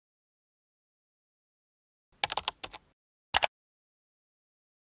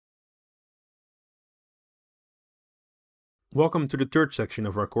Welcome to the third section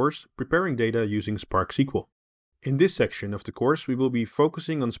of our course, Preparing Data Using Spark SQL. In this section of the course, we will be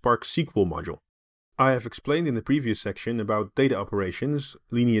focusing on Spark SQL module. I have explained in the previous section about data operations,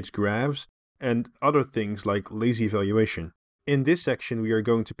 lineage graphs, and other things like lazy evaluation. In this section, we are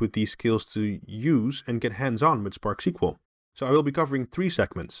going to put these skills to use and get hands-on with Spark SQL. So I will be covering 3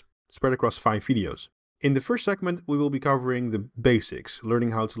 segments, spread across 5 videos. In the first segment, we will be covering the basics,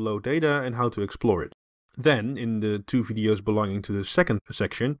 learning how to load data and how to explore it. Then, in the 2 videos belonging to the second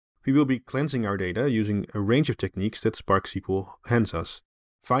section, we will be cleansing our data using a range of techniques that Spark SQL hands us.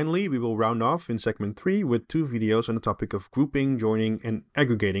 Finally, we will round off in segment 3 with 2 videos on the topic of grouping, joining, and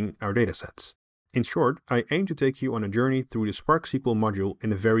aggregating our datasets. In short, I aim to take you on a journey through the Spark SQL module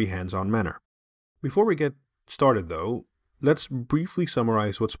in a very hands-on manner. Before we get started though, let's briefly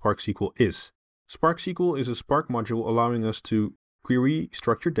summarize what Spark SQL is. Spark SQL is a Spark module allowing us to query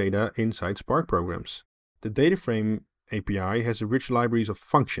structured data inside Spark programs. The DataFrame API has rich libraries of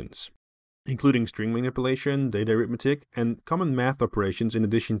functions, including string manipulation, data arithmetic, and common math operations in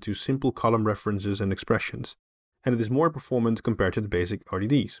addition to simple column references and expressions, and it is more performant compared to the basic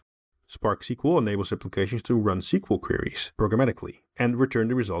RDDs. Spark SQL enables applications to run SQL queries programmatically and return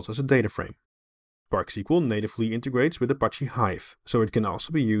the results as a data frame. Spark SQL natively integrates with Apache Hive, so it can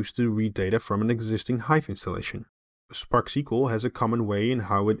also be used to read data from an existing Hive installation. Spark SQL has a common way in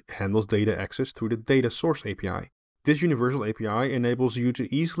how it handles data access through the Data Source API. This universal API enables you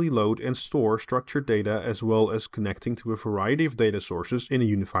to easily load and store structured data as well as connecting to a variety of data sources in a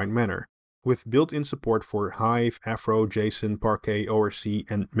unified manner, with built-in support for Hive, Afro, JSON, Parquet, ORC,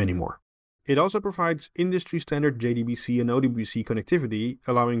 and many more. It also provides industry-standard JDBC and ODBC connectivity,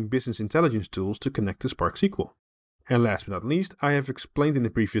 allowing business intelligence tools to connect to Spark SQL. And last but not least, I have explained in the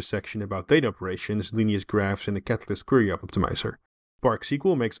previous section about data operations, lineage graphs, and the Catalyst Query Optimizer. Spark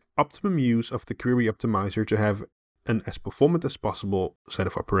SQL makes optimum use of the Query Optimizer to have an as performant as possible set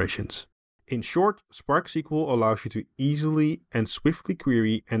of operations. In short, Spark SQL allows you to easily and swiftly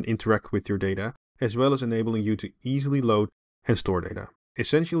query and interact with your data, as well as enabling you to easily load and store data.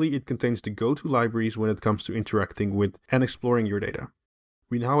 Essentially, it contains the go-to libraries when it comes to interacting with and exploring your data.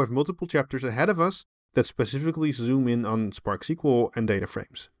 We now have multiple chapters ahead of us that specifically zoom in on Spark SQL and data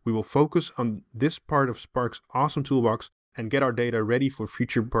frames. We will focus on this part of Spark's awesome toolbox and get our data ready for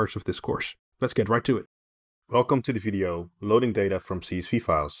future parts of this course. Let's get right to it. Welcome to the video, Loading Data from CSV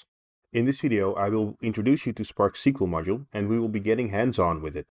Files. In this video, I will introduce you to Spark SQL module and we will be getting hands-on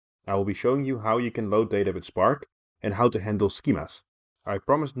with it. I will be showing you how you can load data with Spark and how to handle schemas. I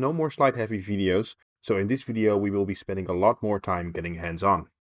promised no more slide-heavy videos, so in this video we will be spending a lot more time getting hands-on.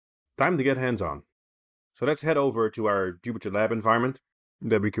 Time to get hands-on. So let's head over to our Jupyter Lab environment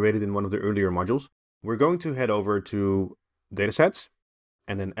that we created in one of the earlier modules. We're going to head over to Datasets,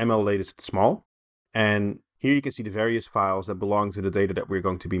 and then ML Latest Small. And here you can see the various files that belong to the data that we're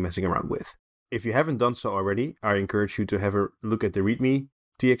going to be messing around with. If you haven't done so already, I encourage you to have a look at the README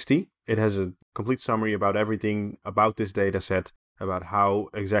TXT. It has a complete summary about everything about this dataset, about how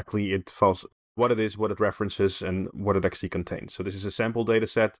exactly it falls, what it is, what it references, and what it actually contains. So this is a sample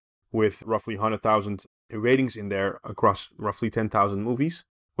dataset with roughly 100,000 ratings in there across roughly 10,000 movies,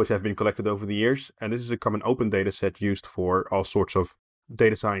 which have been collected over the years. And this is a common open data set used for all sorts of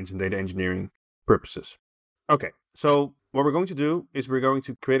data science and data engineering purposes. Okay, so what we're going to do is we're going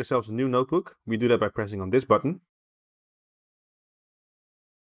to create ourselves a new notebook. We do that by pressing on this button.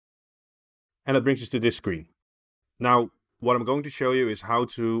 And that brings us to this screen. Now, what I'm going to show you is how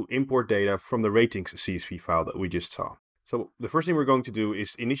to import data from the ratings CSV file that we just saw. So the first thing we're going to do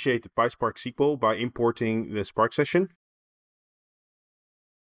is initiate the PySpark SQL by importing the Spark session.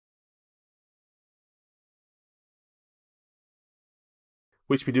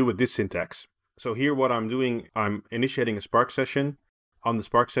 Which we do with this syntax. So here what I'm doing, I'm initiating a Spark session. On the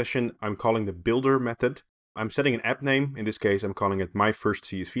Spark session, I'm calling the builder method. I'm setting an app name. In this case, I'm calling it my first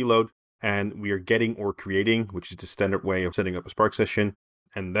CSV load. And we are getting or creating, which is the standard way of setting up a Spark session.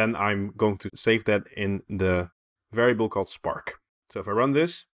 And then I'm going to save that in the variable called Spark. So if I run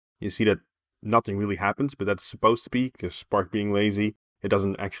this, you see that nothing really happens, but that's supposed to be because Spark being lazy, it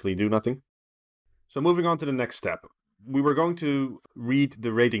doesn't actually do nothing. So moving on to the next step. We were going to read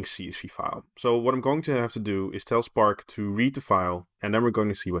the ratings CSV file. So what I'm going to have to do is tell Spark to read the file, and then we're going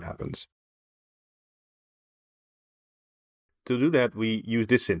to see what happens. To do that, we use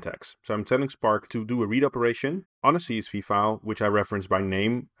this syntax. So I'm telling Spark to do a read operation on a CSV file, which I reference by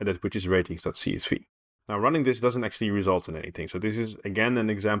name, which is ratings.csv. Now running this doesn't actually result in anything. So this is again an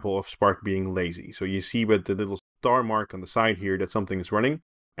example of Spark being lazy. So you see with the little star mark on the side here that something is running,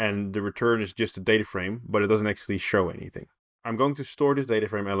 and the return is just a data frame, but it doesn't actually show anything. I'm going to store this data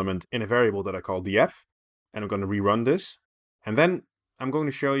frame element in a variable that I call df, and I'm going to rerun this. And then I'm going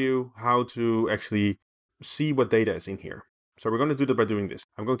to show you how to actually see what data is in here. So we're going to do that by doing this.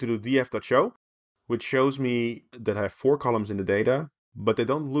 I'm going to do df.show, which shows me that I have 4 columns in the data, but they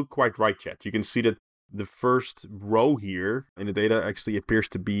don't look quite right yet. You can see that the first row here in the data actually appears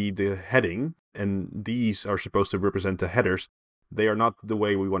to be the heading, and these are supposed to represent the headers. They are not the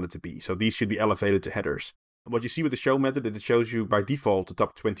way we want it to be. So these should be elevated to headers. What you see with the show method is it shows you by default the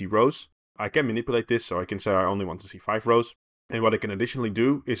top 20 rows. I can manipulate this, so I can say I only want to see 5 rows. And what I can additionally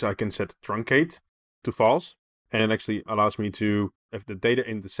do is I can set truncate to false. And it actually allows me to, if the data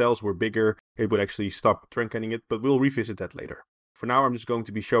in the cells were bigger, it would actually stop truncating it, but we'll revisit that later. For now, I'm just going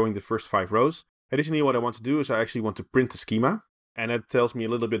to be showing the first 5 rows. Additionally, what I want to do is I actually want to print the schema, and that tells me a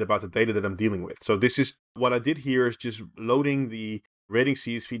little bit about the data that I'm dealing with. So this is, what I did here is just loading the rating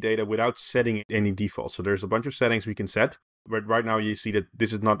CSV data without setting any defaults. So there's a bunch of settings we can set, but right now you see that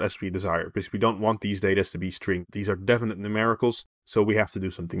this is not as we desire, because we don't want these data to be string. These are definite numericals, so we have to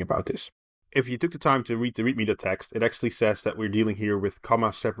do something about this. If you took the time to read the readme text, it actually says that we're dealing here with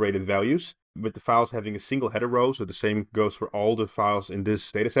comma-separated values, with the files having a single header row, so the same goes for all the files in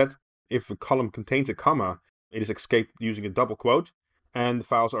this dataset. If a column contains a comma, it is escaped using a double quote, and the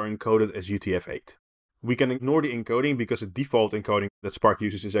files are encoded as UTF-8. We can ignore the encoding because the default encoding that Spark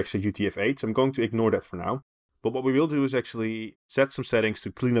uses is actually UTF-8, so I'm going to ignore that for now. But what we will do is actually set some settings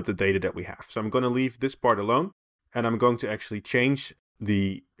to clean up the data that we have. So I'm going to leave this part alone, and I'm going to actually change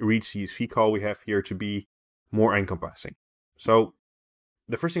the read CSV call we have here to be more encompassing. So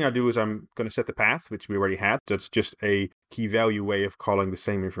the first thing I do is I'm going to set the path, which we already had. That's just a key value way of calling the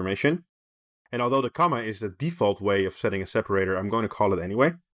same information. And although the comma is the default way of setting a separator, I'm going to call it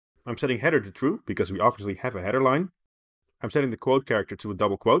anyway. I'm setting header to true because we obviously have a header line. I'm setting the quote character to a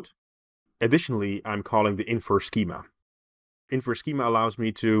double quote. Additionally, I'm calling the Infer Schema. Infer Schema allows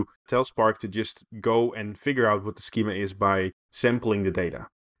me to tell Spark to just go and figure out what the schema is by sampling the data.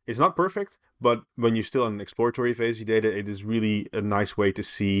 It's not perfect, but when you're still in an exploratory phase of data, it is really a nice way to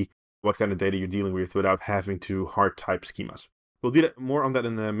see what kind of data you're dealing with without having to hard type schemas. We'll do more on that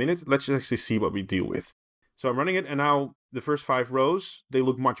in a minute. Let's actually see what we deal with. So I'm running it, and now the first 5 rows, they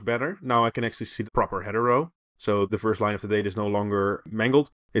look much better. Now I can actually see the proper header row. So the first line of the data is no longer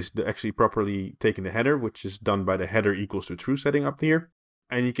mangled. It's actually properly taking the header, which is done by the header equals to true setting up here.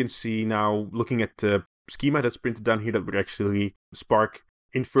 And you can see now, looking at the schema that's printed down here, that would actually Spark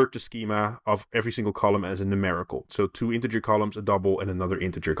invert the schema of every single column as a numerical. So 2 integer columns, a double, and another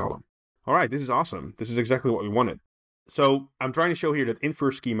integer column. All right, this is awesome. This is exactly what we wanted. So I'm trying to show here that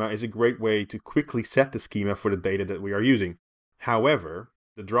Infer Schema is a great way to quickly set the schema for the data that we are using. However,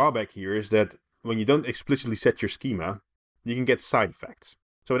 the drawback here is that when you don't explicitly set your schema, you can get side effects.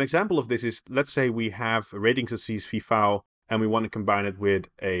 So an example of this is, let's say we have a ratings.csv file and we want to combine it with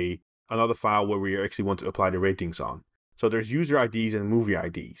another file where we actually want to apply the ratings on. So there's user IDs and movie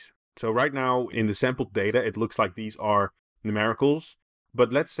IDs. So right now in the sampled data, it looks like these are numericals.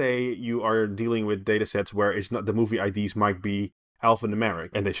 But let's say you are dealing with data sets where it's not, the movie IDs might be alphanumeric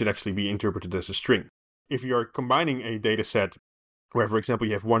and they should actually be interpreted as a string. If you're combining a data set where, for example,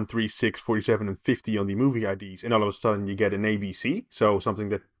 you have 1, 3, 6, 47, and 50 on the movie IDs, and all of a sudden you get an ABC, so something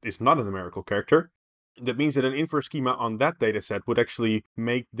that is not a numerical character, that means that an infer schema on that data set would actually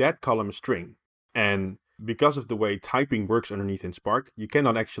make that column a string. And because of the way typing works underneath in Spark, you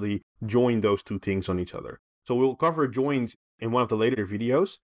cannot actually join those two things on each other. So we'll cover joins in one of the later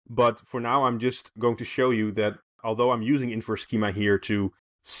videos, but for now I'm just going to show you that although I'm using Infer Schema here to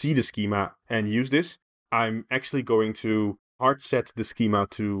see the schema and use this, I'm actually going to hard set the schema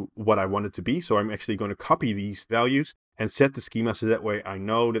to what I want it to be. So I'm actually going to copy these values and set the schema so that way I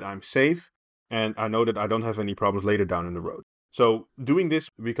know that I'm safe and I know that I don't have any problems later down in the road. So doing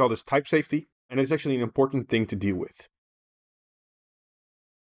this, we call this type safety, and it's actually an important thing to deal with.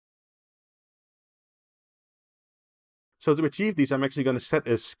 So to achieve these, I'm actually going to set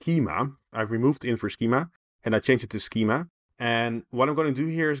a schema. I've removed the Infer Schema and I changed it to schema. And what I'm going to do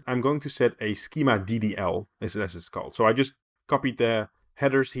here is I'm going to set a Schema Ddl, as it's called. So I just copied the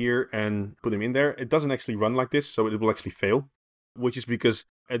headers here and put them in there. It doesn't actually run like this, so it will actually fail, which is because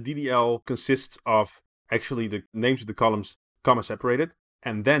a DDL consists of actually the names of the columns, comma separated,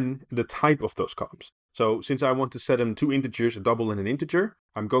 and then the type of those columns. So since I want to set them 2 integers, a double and an integer,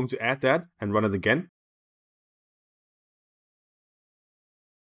 I'm going to add that and run it again.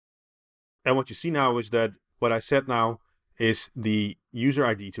 And what you see now is that what I set now is the user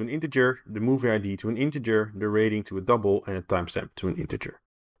ID to an integer, the movie ID to an integer, the rating to a double, and a timestamp to an integer.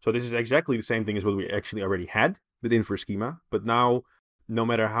 So this is exactly the same thing as what we actually already had with Infer Schema, but now no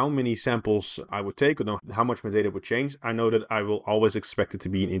matter how many samples I would take or how much my data would change, I know that I will always expect it to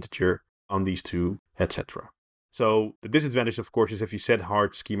be an integer on these two, etc. So the disadvantage, of course, is if you set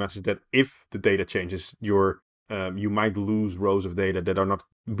hard schemas, is that if the data changes, you might lose rows of data that are not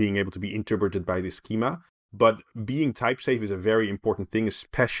being able to be interpreted by this schema. But being type safe is a very important thing,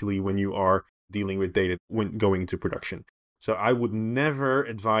 especially when you are dealing with data when going into production. So I would never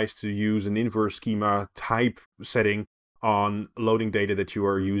advise to use an inverse schema type setting on loading data that you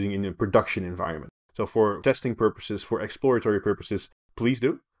are using in a production environment. So for testing purposes, for exploratory purposes, please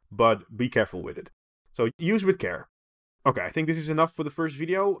do, but be careful with it. So use with care. Okay, I think this is enough for the first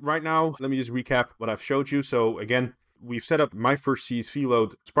video. Right now, let me just recap what I've showed you. So again, we've set up my first CSV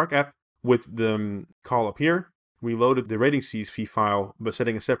load Spark app with the call up here. We loaded the rating CSV file by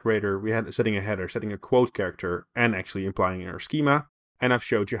setting a separator. We had setting a header, setting a quote character, and actually implying our schema. And I've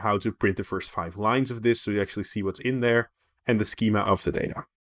showed you how to print the first 5 lines of this so you actually see what's in there and the schema of the data.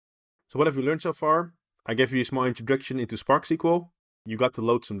 So what have we learned so far? I gave you a small introduction into Spark SQL. You got to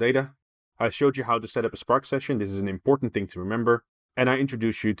load some data. I showed you how to set up a Spark session. This is an important thing to remember. And I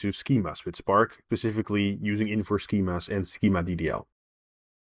introduced you to schemas with Spark, specifically using Infer Schemas and Schema Ddl.